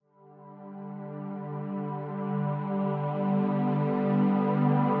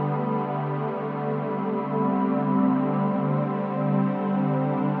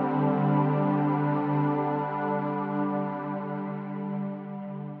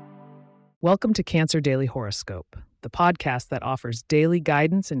Welcome to Cancer Daily Horoscope, the podcast that offers daily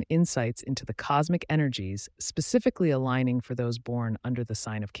guidance and insights into the cosmic energies specifically aligning for those born under the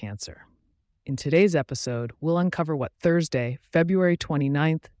sign of Cancer. In today's episode, we'll uncover what Thursday, February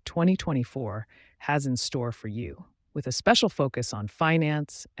 29th, 2024, has in store for you, with a special focus on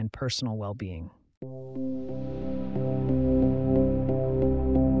finance and personal well-being.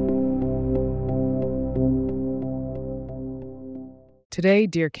 Today,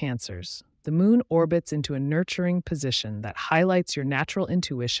 dear Cancers, the moon orbits into a nurturing position that highlights your natural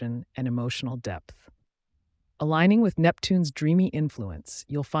intuition and emotional depth. Aligning with Neptune's dreamy influence,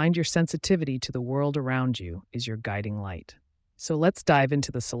 you'll find your sensitivity to the world around you is your guiding light. So let's dive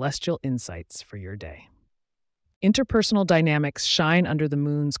into the celestial insights for your day. Interpersonal dynamics shine under the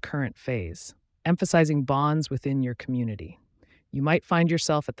moon's current phase, emphasizing bonds within your community. You might find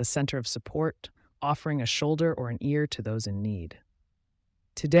yourself at the center of support, offering a shoulder or an ear to those in need.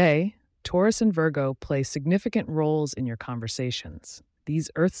 Today, Taurus and Virgo play significant roles in your conversations. These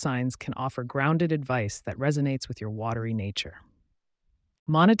earth signs can offer grounded advice that resonates with your watery nature.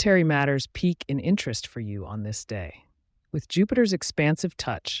 Monetary matters pique in interest for you on this day. With Jupiter's expansive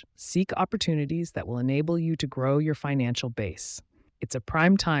touch, seek opportunities that will enable you to grow your financial base. It's a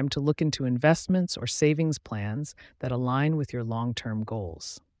prime time to look into investments or savings plans that align with your long-term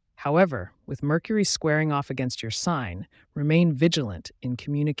goals. However, with Mercury squaring off against your sign, remain vigilant in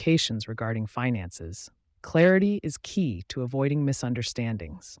communications regarding finances. Clarity is key to avoiding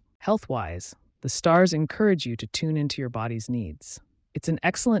misunderstandings. Health-wise, the stars encourage you to tune into your body's needs. It's an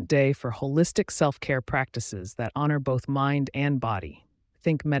excellent day for holistic self-care practices that honor both mind and body.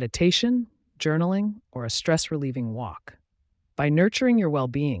 Think meditation, journaling, or a stress-relieving walk. By nurturing your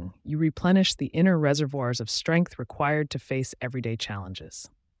well-being, you replenish the inner reservoirs of strength required to face everyday challenges.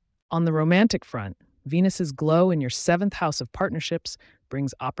 On the romantic front, Venus's glow in your 7th house of partnerships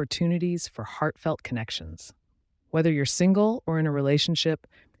brings opportunities for heartfelt connections. Whether you're single or in a relationship,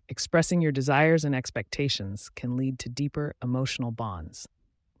 expressing your desires and expectations can lead to deeper emotional bonds.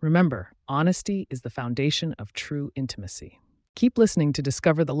 Remember, honesty is the foundation of true intimacy. Keep listening to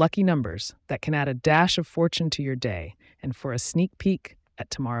discover the lucky numbers that can add a dash of fortune to your day and for a sneak peek at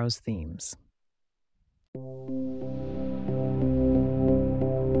tomorrow's themes.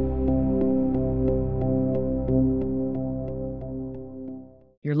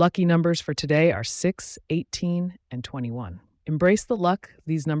 Your lucky numbers for today are 6, 18, and 21. Embrace the luck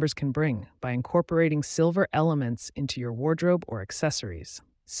these numbers can bring by incorporating silver elements into your wardrobe or accessories.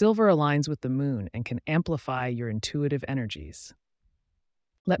 Silver aligns with the moon and can amplify your intuitive energies.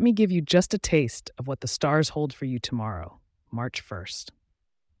 Let me give you just a taste of what the stars hold for you tomorrow, March 1st.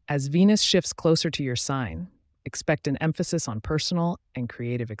 As Venus shifts closer to your sign, expect an emphasis on personal and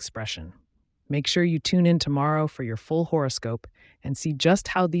creative expression. Make sure you tune in tomorrow for your full horoscope and see just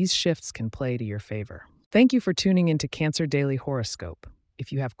how these shifts can play to your favor. Thank you for tuning into Cancer Daily Horoscope.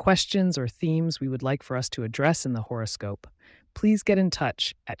 If you have questions or themes we would like for us to address in the horoscope, please get in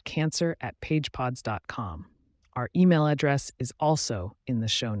touch at cancer@pagepods.com. Our email address is also in the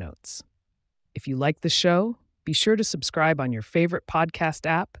show notes. If you like the show, be sure to subscribe on your favorite podcast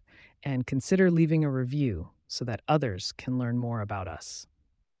app and consider leaving a review so that others can learn more about us.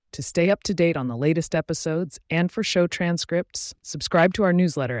 To stay up to date on the latest episodes and for show transcripts, subscribe to our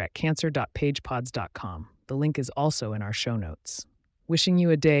newsletter at cancer.pagepods.com. The link is also in our show notes. Wishing you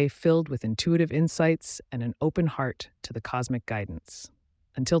a day filled with intuitive insights and an open heart to the cosmic guidance.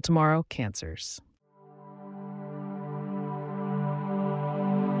 Until tomorrow, Cancers.